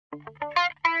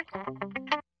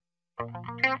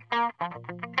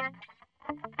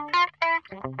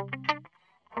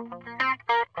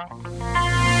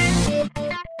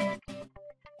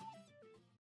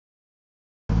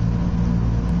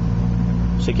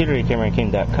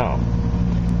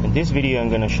In this video I'm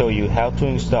going to show you how to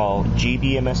install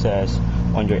GDMSS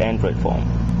on your Android phone.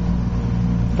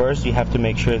 First, you have to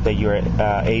make sure that you're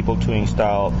able to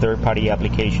install third-party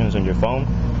applications on your phone.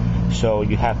 So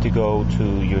you have to go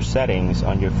to your settings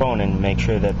on your phone and make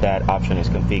sure that that option is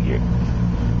configured.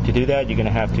 To do that, you're going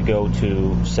to have to go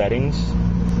to settings.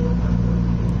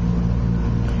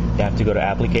 You have to go to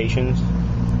applications.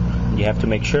 You have to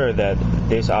make sure that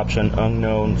this option,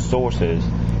 unknown sources,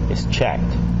 is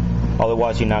checked.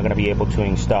 Otherwise, you're not going to be able to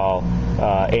install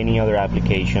any other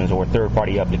applications or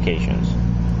third-party applications.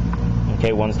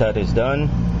 Okay, once that is done,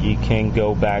 you can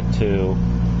go back to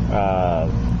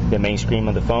the main screen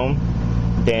of the phone.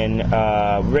 Then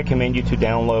we recommend you to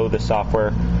download the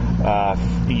software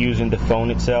using the phone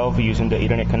itself, using the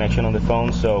internet connection on the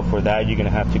phone. So for that, you're going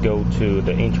to have to go to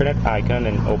the internet icon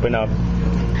and open up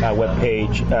a web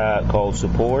page called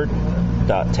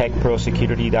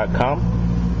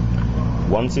support.techprosecurity.com.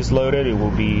 Once it's loaded, it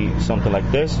will be something like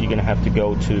this. You're going to have to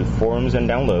go to Forms and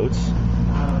Downloads.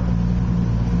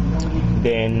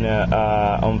 Then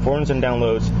on Forms and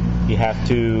Downloads, you have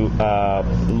to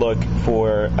look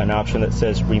for an option that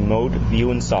says Remote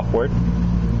Viewing Software.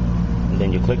 And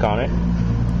then you click on it.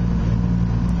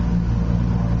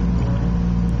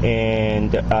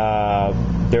 And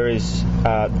there is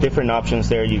different options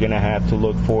there. You're going to have to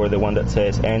look for the one that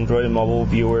says Android Mobile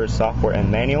Viewer Software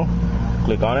and Manual.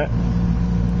 Click on it.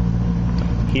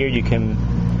 Here you can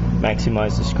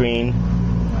maximize the screen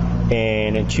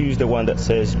and choose the one that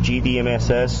says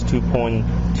GDMSS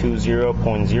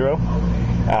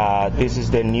 2.20.0. This is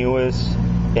the newest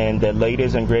and the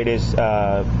latest and greatest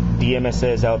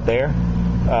DMSS out there.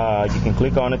 You can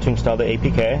click on it to install the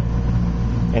APK,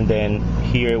 and then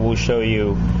here it will show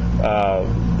you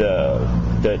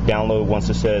the download once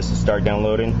it says start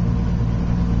downloading.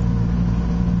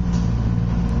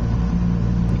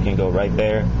 You can go right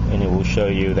there and it will show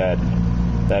you that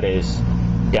that is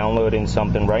downloading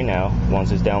something right now.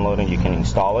 Once it's downloading, you can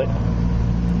install it.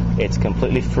 It's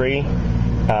completely free.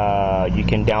 You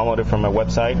can download it from our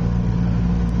website.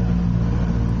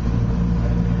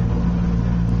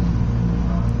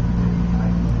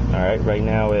 Alright, right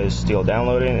now is still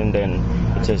downloading, and then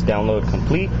it says download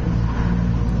complete.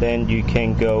 Then you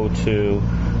can go to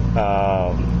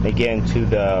again to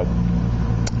the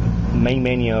main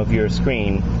menu of your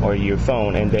screen or your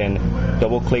phone, and then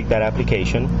double click that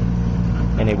application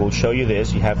and it will show you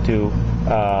this. You have to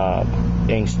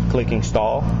click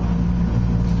install,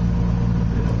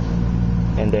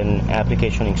 and then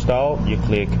application install, you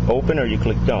click open or you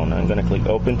click done. I'm going to click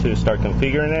open to start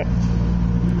configuring it.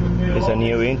 It's a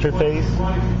new interface.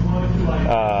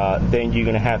 Then you're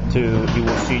going to have to,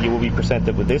 you will be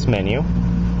presented with this menu.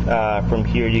 From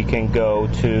here you can go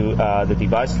to the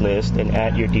device list and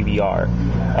add your DVR.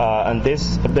 On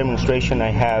this demonstration,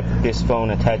 I have this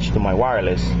phone attached to my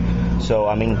wireless, so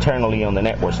I'm internally on the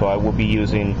network, so I will be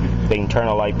using the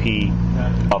internal IP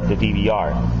of the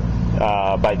DVR.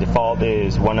 By default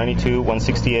is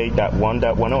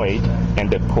 192.168.1.108,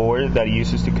 and the port that it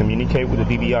uses to communicate with the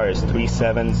DVR is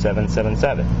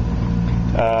 37777.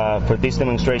 For this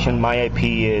demonstration, my IP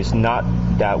is not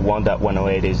that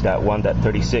 1.108, is that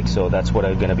 1.36, so that's what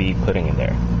I'm going to be putting in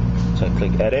there. So I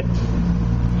click edit,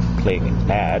 click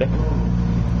add,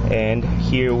 and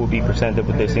here we'll be presented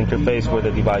with this interface for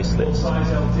the device list.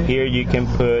 Here you can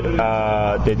put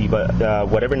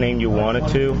whatever name you wanted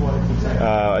to.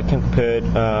 I can put,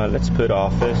 let's put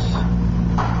Office.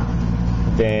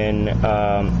 Then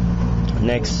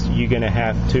next you're going to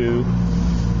have to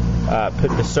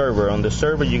put the server. On the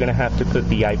server, you're going to have to put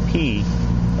the IP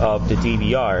of the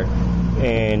DVR,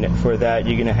 and for that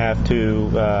you're going to have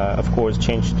to of course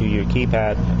change to your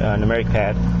keypad, numeric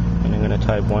pad, and I'm going to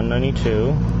type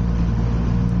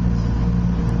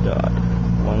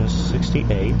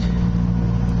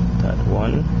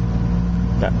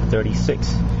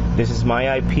 192.168.1.36. This is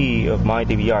my IP of my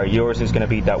DVR. Yours is going to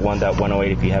be that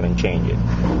 1.108 if you haven't changed it.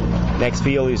 Next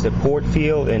field is the port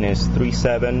field, and it's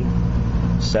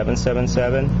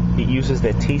 37777. It uses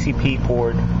the TCP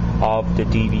port of the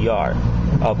DVR.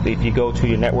 If you go to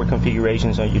your network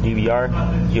configurations on your DVR,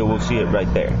 you will see it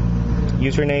right there.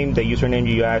 Username, the username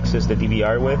you access the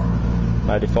DVR with.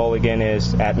 By default again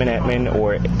is admin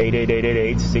or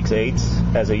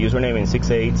 8888868 as a username and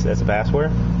 68 as a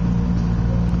password.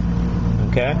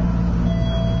 Okay.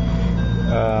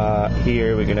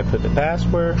 Here we're going to put the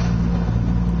password.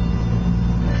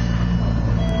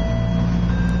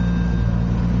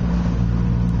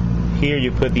 Here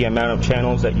you put the amount of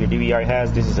channels that your DVR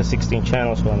has. This is a 16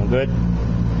 channel, so I'm good.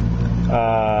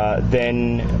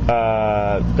 Then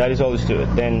that is all there is to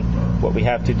it. Then what we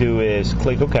have to do is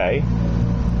click OK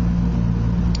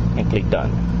and click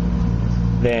Done.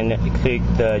 Then click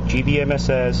the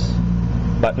GDMSS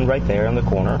button right there in the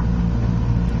corner.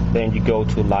 Then you go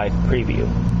to Live Preview.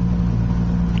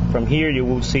 From here you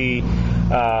will see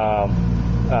 4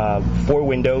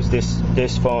 windows. This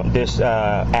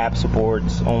app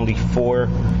supports only 4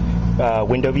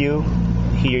 window view.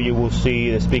 Here you will see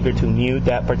the speaker to mute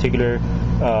that particular,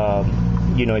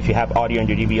 if you have audio on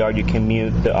your DVR, you can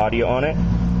mute the audio on it.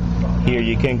 Here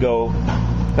you can go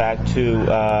back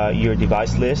to your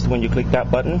device list when you click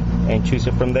that button and choose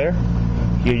it from there.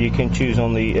 Here you can choose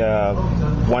only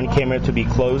one camera to be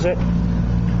closed.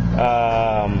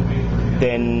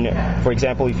 Then, for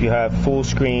example, if you have full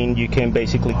screen, you can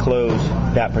basically close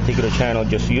that particular channel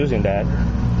just using that.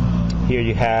 Here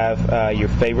you have your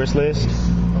favorites list.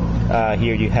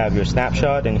 Here you have your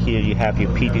snapshot, and here you have your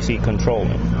PTZ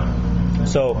controlling.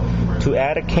 So to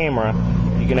add a camera,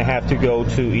 you're going to have to go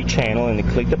to each channel and then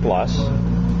click the plus.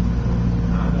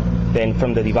 Then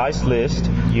from the device list,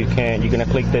 you're going to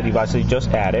click the device that you just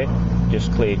added.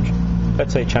 Just click,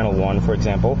 let's say channel 1, for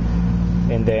example,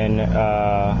 and then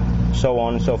so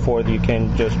on and so forth. You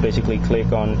can just basically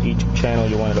click on each channel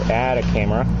you wanted to add a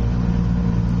camera.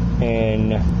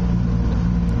 And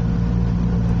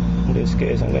in this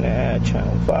case, I'm going to add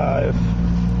channel 5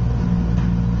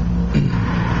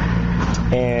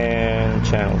 and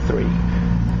channel 3.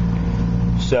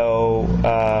 So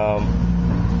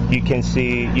you can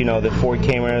see, the 4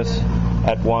 cameras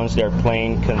at once. They're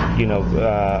playing,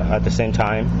 at the same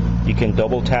time. You can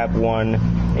double tap one,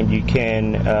 and you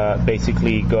can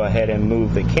basically go ahead and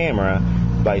move the camera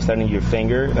by sliding your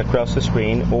finger across the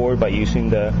screen, or by using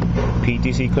the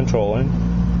PTZ controller.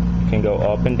 You can go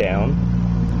up and down,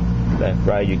 left,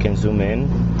 right. You can zoom in.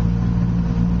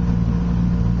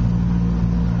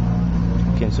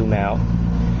 You can zoom out.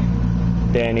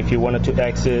 Then if you wanted to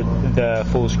exit the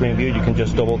full screen view, you can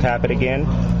just double tap it again.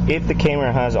 If the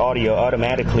camera has audio,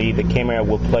 automatically the camera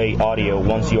will play audio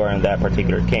once you are in that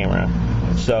particular camera.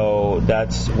 So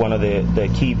that's one of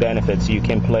the key benefits. You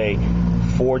can play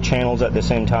 4 channels at the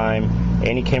same time,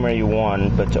 any camera you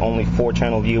want, but only 4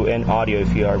 channel view and audio.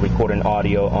 If you are recording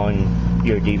audio on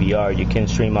your DVR, you can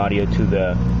stream audio to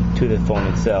the phone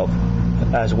itself.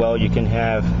 As well, you can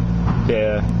have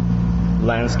the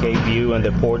landscape view and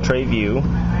the portrait view,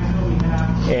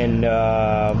 and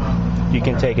you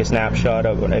can take a snapshot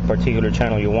of a particular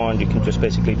channel you want. You can just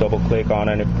basically double click on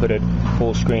it and put it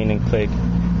full screen and click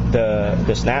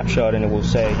the snapshot, and it will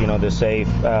say, the save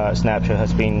snapshot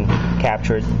has been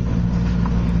captured.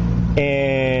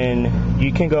 And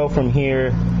you can go from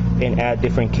here and add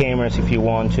different cameras if you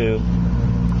want to.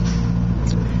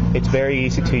 It's very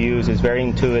easy to use. It's very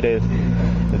intuitive.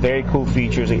 Very cool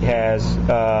features it has.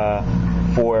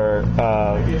 For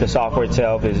the software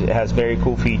itself, it has very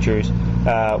cool features.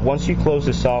 Once you close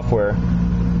the software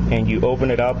and you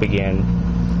open it up again,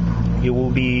 you will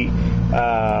be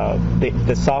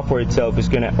the software itself is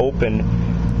going to open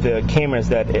the cameras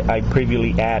that I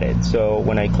previously added. So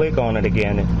when I click on it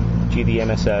again,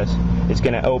 GDMSS, it's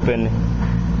going to open.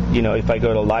 If I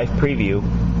go to Live Preview,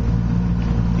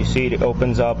 you see it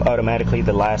opens up automatically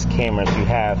the last cameras you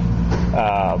have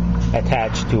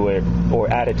attached to it or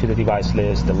added to the device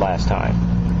list the last time.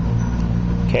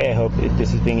 Okay, I hope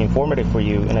this is being informative for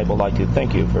you, and I would like to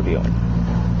thank you for viewing.